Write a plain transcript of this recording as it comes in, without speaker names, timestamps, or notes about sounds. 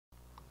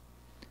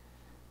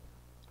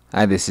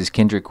Hi, this is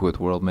Kendrick with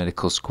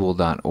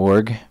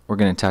worldmedicalschool.org. We're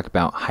going to talk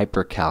about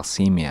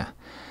hypercalcemia.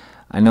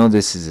 I know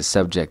this is a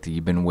subject that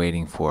you've been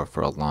waiting for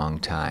a long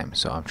time,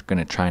 so I'm going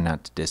to try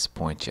not to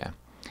disappoint you.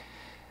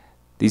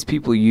 These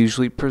people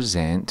usually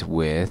present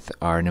with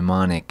our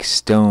mnemonic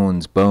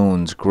stones,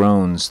 bones,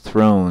 groans,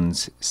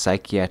 thrones,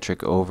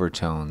 psychiatric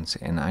overtones,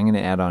 and I'm going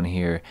to add on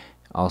here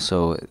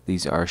also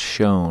these are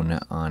shown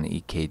on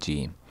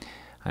EKG.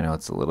 I know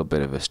it's a little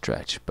bit of a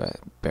stretch,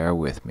 but bear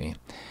with me.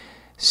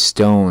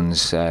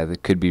 Stones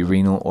that could be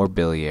renal or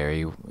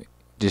biliary.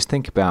 Just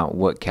think about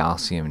what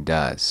calcium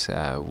does.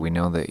 We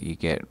know that you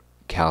get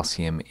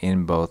calcium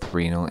in both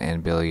renal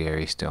and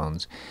biliary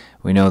stones.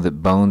 We know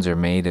that bones are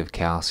made of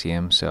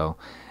calcium, so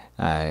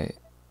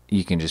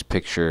you can just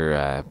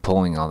picture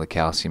pulling all the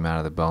calcium out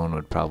of the bone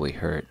would probably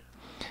hurt.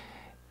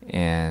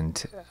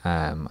 And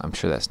I'm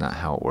sure that's not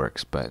how it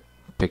works, but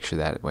picture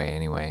that way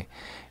anyway.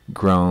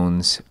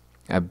 Groans,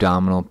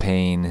 abdominal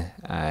pain,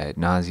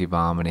 nausea,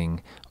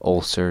 vomiting,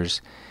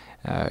 ulcers.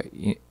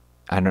 I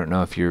don't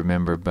know if you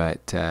remember,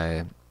 but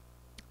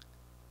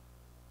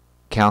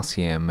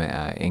calcium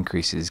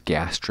increases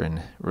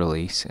gastrin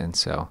release, and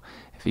so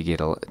if you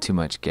get too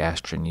much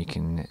gastrin, you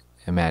can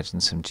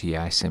imagine some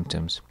GI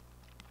symptoms.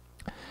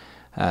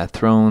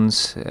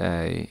 Thrones,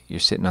 you're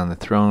sitting on the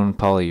throne,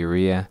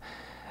 polyuria,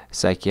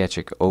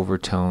 psychiatric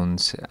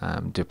overtones,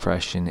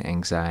 depression,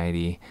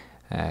 anxiety,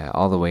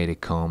 all the way to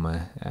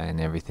coma and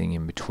everything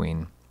in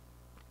between.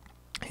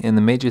 And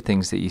the major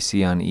things that you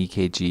see on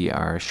EKG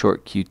are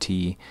short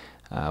QT,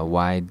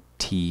 wide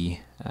T,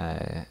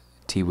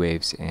 T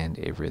waves, and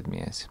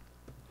arrhythmias.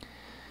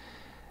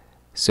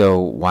 So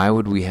why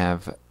would we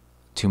have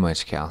too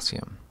much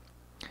calcium?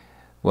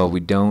 Well,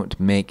 we don't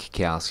make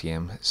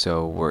calcium,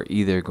 so we're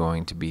either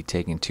going to be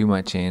taking too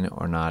much in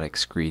or not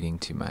excreting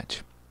too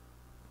much.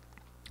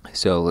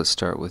 So let's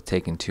start with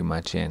taking too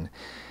much in.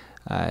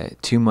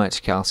 Too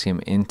much calcium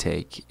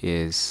intake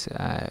is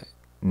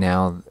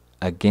now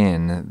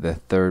again the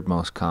third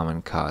most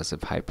common cause of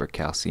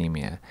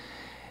hypercalcemia.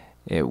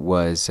 It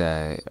was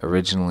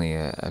originally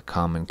a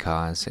common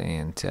cause,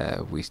 and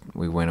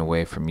we went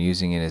away from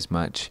using it as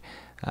much,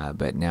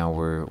 but now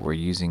we're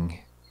using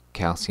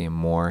calcium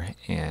more,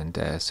 and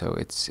so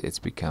it's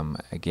become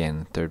again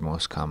the third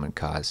most common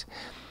cause.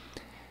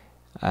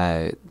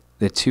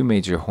 The two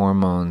major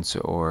hormones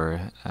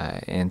or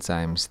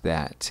enzymes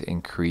that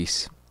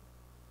increase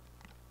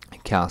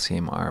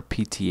calcium are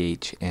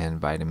PTH and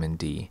vitamin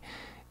D,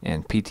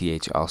 and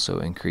PTH also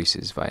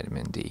increases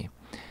vitamin D.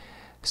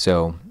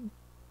 So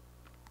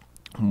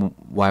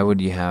why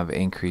would you have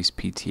increased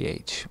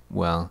PTH?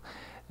 Well,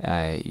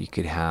 you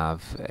could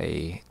have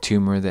a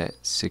tumor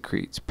that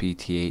secretes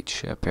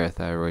PTH, a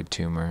parathyroid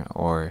tumor,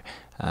 or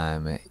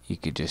you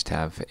could just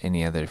have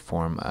any other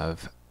form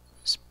of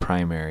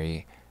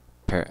primary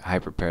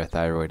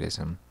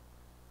hyperparathyroidism.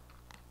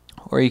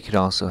 Or you could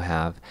also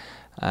have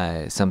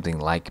something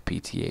like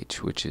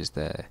PTH, which is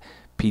the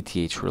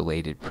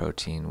PTH-related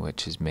protein,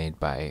 which is made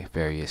by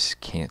various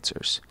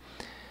cancers.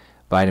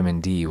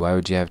 Vitamin D. Why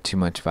would you have too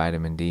much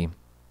vitamin D?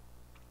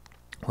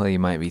 Well, you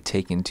might be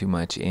taking too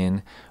much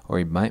in, or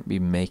you might be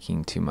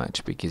making too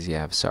much because you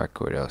have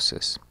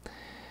sarcoidosis.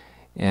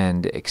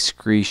 And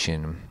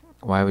excretion.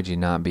 Why would you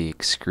not be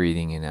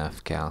excreting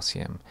enough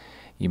calcium?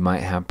 You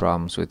might have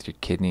problems with your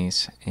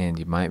kidneys, and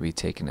you might be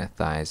taking a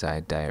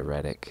thiazide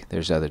diuretic.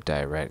 There's other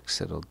diuretics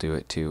that'll do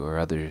it too, or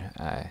other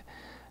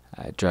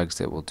drugs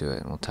that will do it,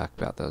 and we'll talk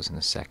about those in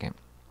a second.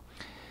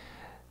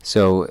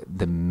 So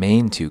the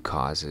main two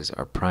causes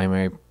are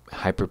primary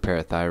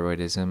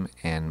hyperparathyroidism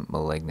and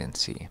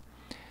malignancy.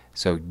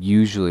 So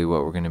usually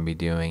what we're going to be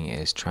doing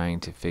is trying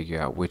to figure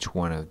out which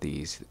one of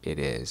these it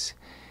is,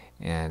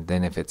 and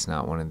then if it's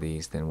not one of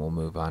these, then we'll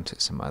move on to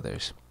some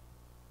others.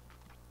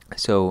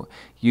 So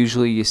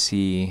usually you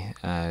see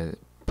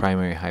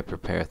primary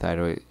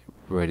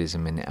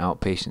hyperparathyroidism in the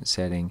outpatient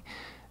setting.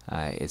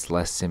 It's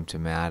less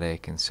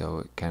symptomatic, and so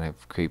it kind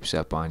of creeps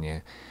up on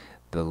you.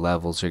 The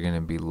levels are going to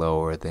be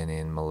lower than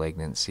in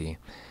malignancy.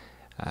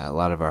 A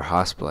lot of our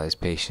hospitalized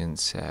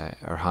patients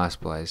are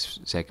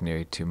hospitalized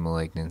secondary to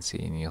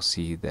malignancy, and you'll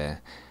see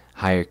the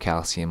higher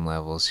calcium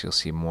levels, you'll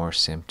see more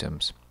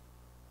symptoms.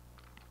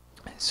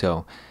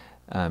 So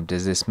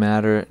does this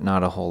matter?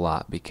 Not a whole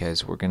lot,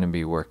 because we're going to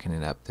be working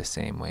it up the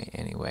same way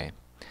anyway.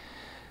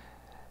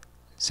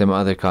 Some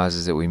other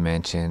causes that we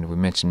mentioned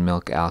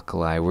milk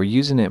alkali. We're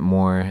using it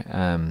more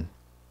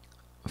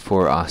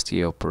for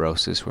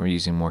osteoporosis. We're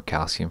using more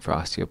calcium for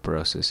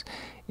osteoporosis.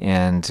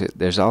 And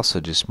there's also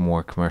just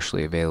more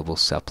commercially available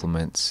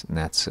supplements, and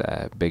that's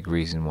a big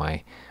reason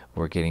why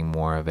we're getting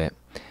more of it.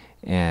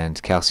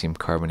 And calcium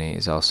carbonate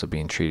is also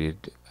being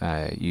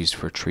used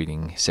for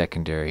treating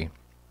secondary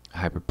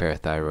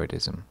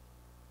hyperparathyroidism.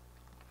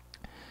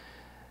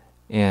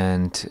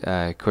 And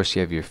of course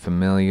you have your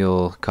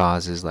familial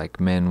causes like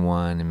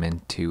MEN1 and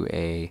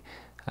MEN2A,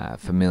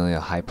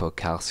 familial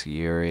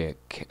hypocalciuric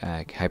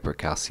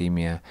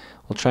hypercalcemia.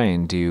 We'll try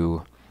and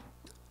do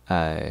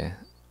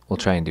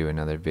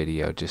another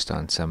video just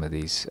on some of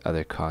these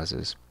other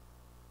causes.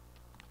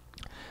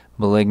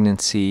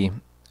 Malignancy,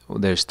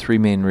 there's three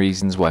main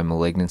reasons why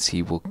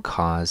malignancy will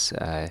cause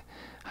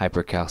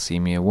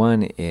hypercalcemia.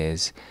 One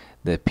is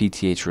the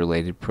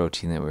PTH-related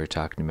protein that we were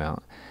talking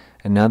about.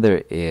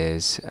 Another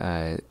is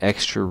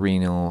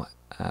extrarenal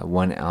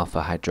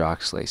 1-alpha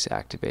hydroxylase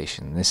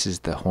activation. This is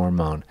the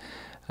hormone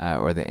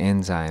or the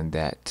enzyme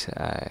that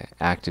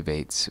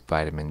activates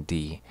vitamin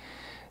D.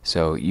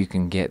 So you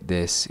can get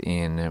this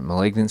in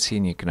malignancy,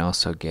 and you can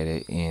also get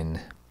it in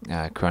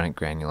chronic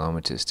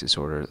granulomatous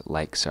disorder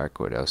like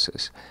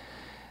sarcoidosis.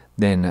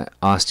 Then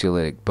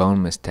osteolytic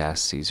bone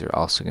metastases are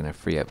also going to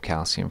free up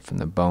calcium from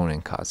the bone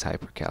and cause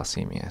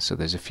hypercalcemia. So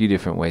there's a few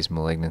different ways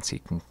malignancy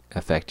can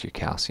affect your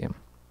calcium.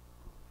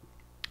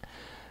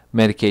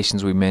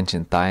 Medications, we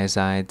mentioned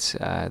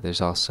thiazides.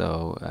 There's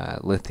also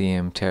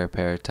lithium,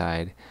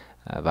 teriparatide,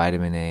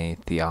 vitamin A,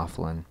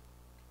 theophylline.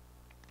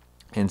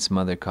 And some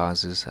other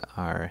causes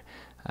are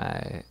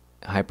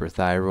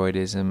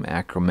hyperthyroidism,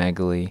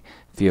 acromegaly,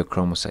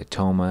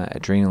 pheochromocytoma,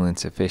 adrenal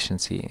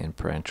insufficiency, and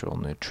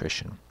parenteral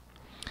nutrition.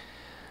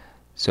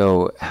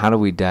 So how do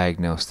we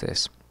diagnose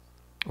this?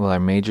 Well, our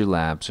major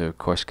labs are, of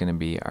course, going to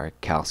be our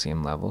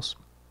calcium levels.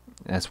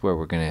 That's where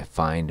we're going to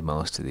find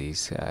most of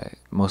these.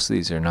 Most of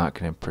these are not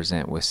going to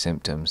present with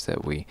symptoms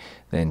that we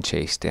then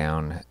chase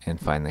down and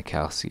find the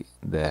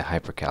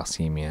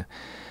hypercalcemia.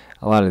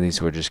 A lot of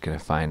these we're just going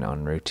to find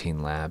on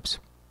routine labs.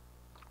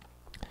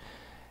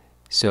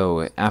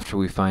 So after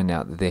we find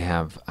out that they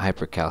have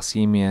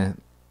hypercalcemia,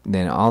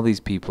 then all these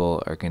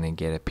people are going to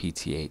get a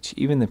PTH,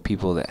 even the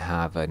people that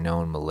have a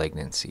known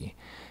malignancy.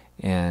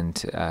 And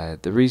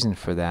the reason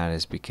for that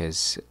is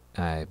because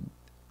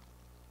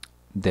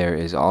there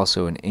is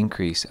also an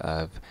increase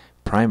of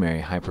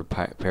primary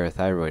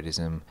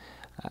hyperparathyroidism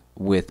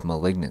with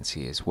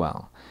malignancy as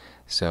well.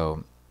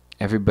 So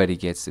everybody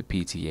gets the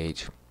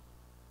PTH,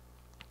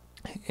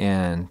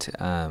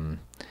 and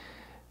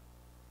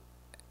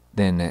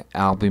then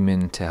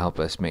albumin to help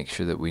us make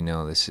sure that we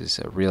know this is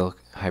a real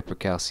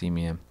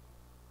hypercalcemia.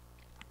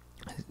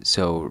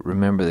 So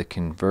remember the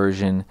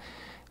conversion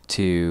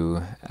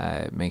to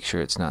make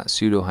sure it's not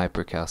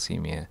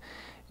pseudo-hypercalcemia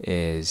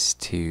is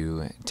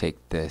to take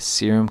the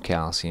serum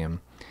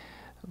calcium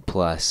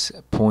plus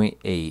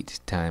 0.8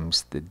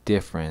 times the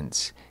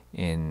difference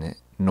in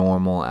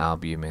normal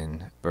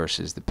albumin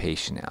versus the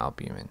patient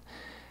albumin.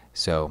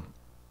 So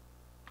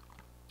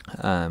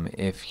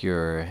if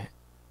your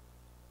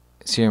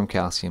serum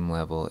calcium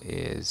level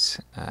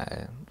is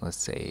let's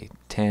say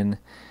 10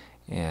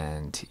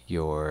 and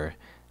your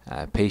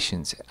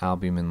patient's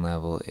albumin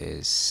level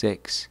is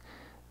 6,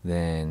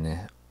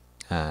 then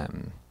that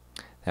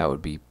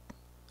would be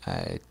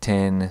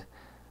 10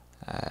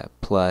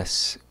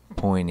 plus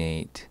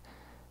 0.8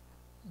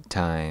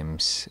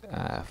 times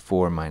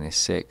 4 minus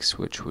 6,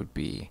 which would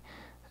be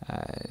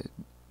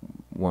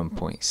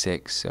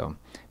 1.6. So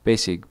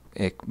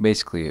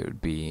basically it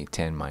would be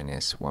 10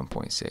 minus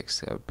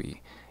 1.6. That would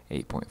be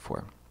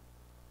 8.4.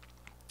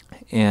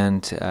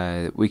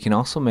 And we can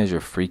also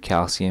measure free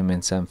calcium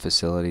in some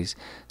facilities.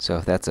 So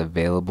if that's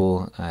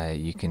available,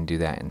 you can do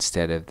that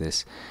instead of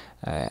this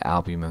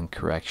albumin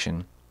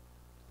correction.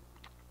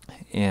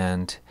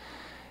 And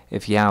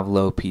if you have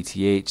low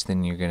PTH,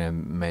 then you're going to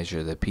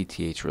measure the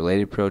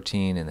PTH-related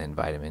protein and then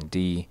vitamin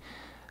D,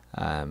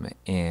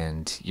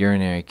 and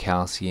urinary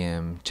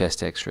calcium,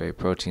 chest x-ray,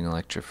 protein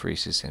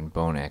electrophoresis, and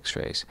bone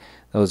x-rays.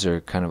 Those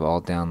are kind of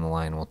all down the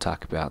line. We'll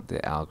talk about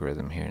the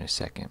algorithm here in a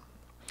second.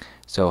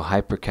 So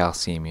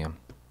hypercalcemia.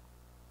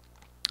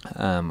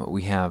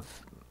 We have,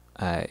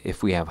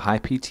 if we have high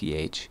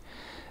PTH,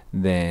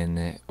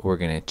 then we're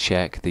going to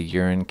check the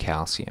urine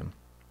calcium.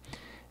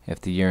 If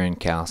the urine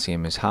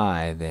calcium is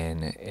high,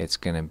 then it's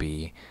going to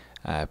be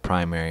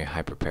primary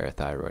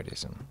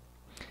hyperparathyroidism.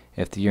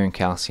 If the urine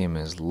calcium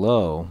is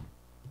low,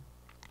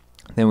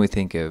 then we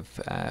think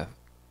of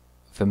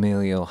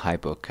familial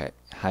hypocaluric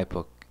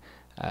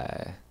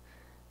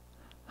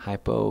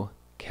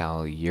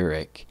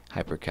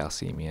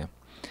hypercalcemia.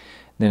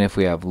 Then if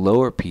we have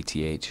lower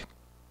PTH,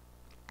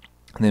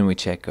 then we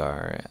check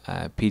our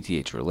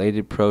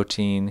PTH-related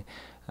protein,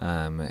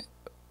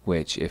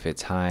 which if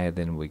it's high,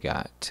 then we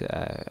got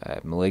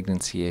a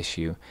malignancy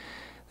issue.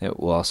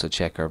 We'll also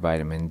check our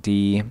vitamin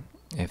D.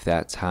 If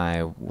that's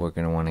high, we're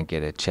going to want to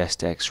get a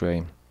chest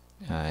x-ray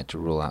to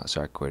rule out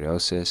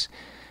sarcoidosis.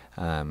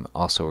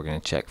 Also, we're going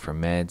to check for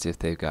meds if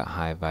they've got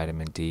high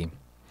vitamin D.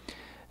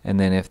 And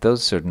then if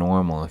those are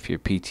normal, if your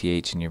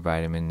PTH and your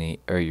vitamin D,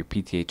 or your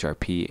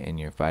PTH-RP and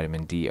your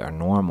vitamin D are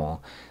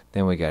normal,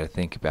 then we got to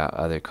think about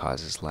other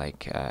causes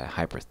like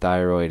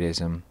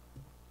hyperthyroidism,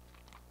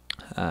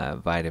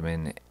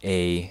 vitamin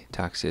A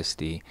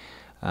toxicity,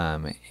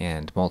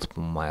 and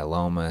multiple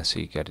myeloma. So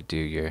you got to do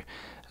your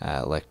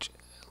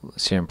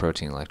serum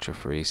protein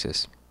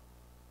electrophoresis.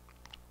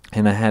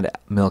 And I had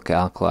milk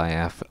alkali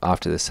off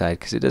to the side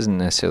because it doesn't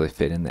necessarily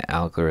fit in the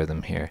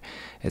algorithm here.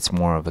 It's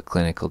more of a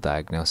clinical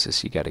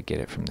diagnosis. You got to get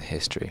it from the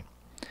history.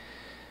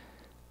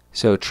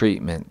 So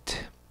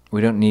treatment.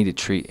 We don't need to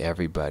treat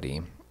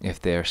everybody.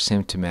 If they're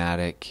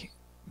symptomatic,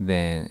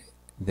 then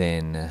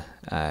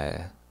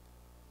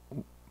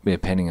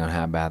depending on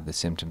how bad the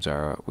symptoms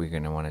are, we're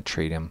going to want to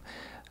treat them.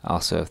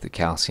 Also, if the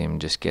calcium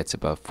just gets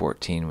above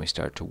 14, we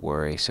start to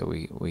worry, so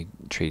we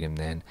treat them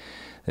then.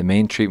 The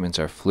main treatments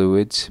are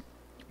fluids,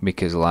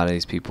 because a lot of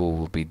these people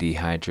will be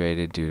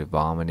dehydrated due to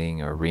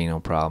vomiting or renal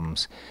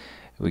problems.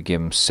 We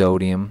give them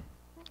sodium,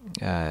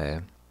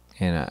 and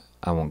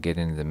I won't get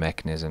into the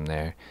mechanism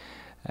there.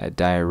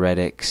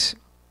 Diuretics,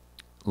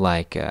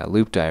 like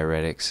loop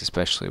diuretics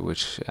especially,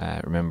 which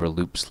remember,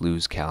 loops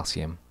lose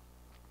calcium.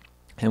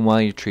 And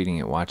while you're treating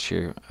it, watch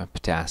your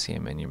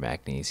potassium and your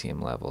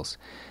magnesium levels,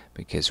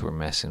 because we're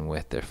messing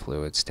with their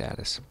fluid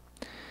status.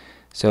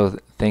 So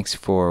thanks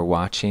for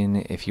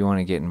watching. If you want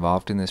to get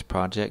involved in this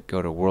project,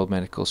 go to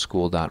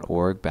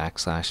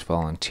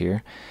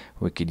worldmedicalschool.org/volunteer.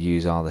 We could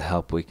use all the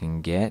help we can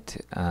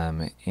get,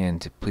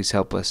 and please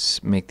help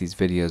us make these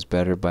videos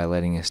better by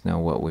letting us know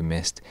what we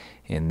missed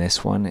in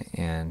this one,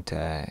 and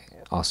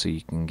also you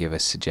can give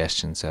us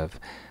suggestions of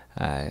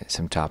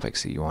some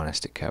topics that you want us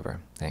to cover.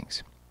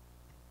 Thanks.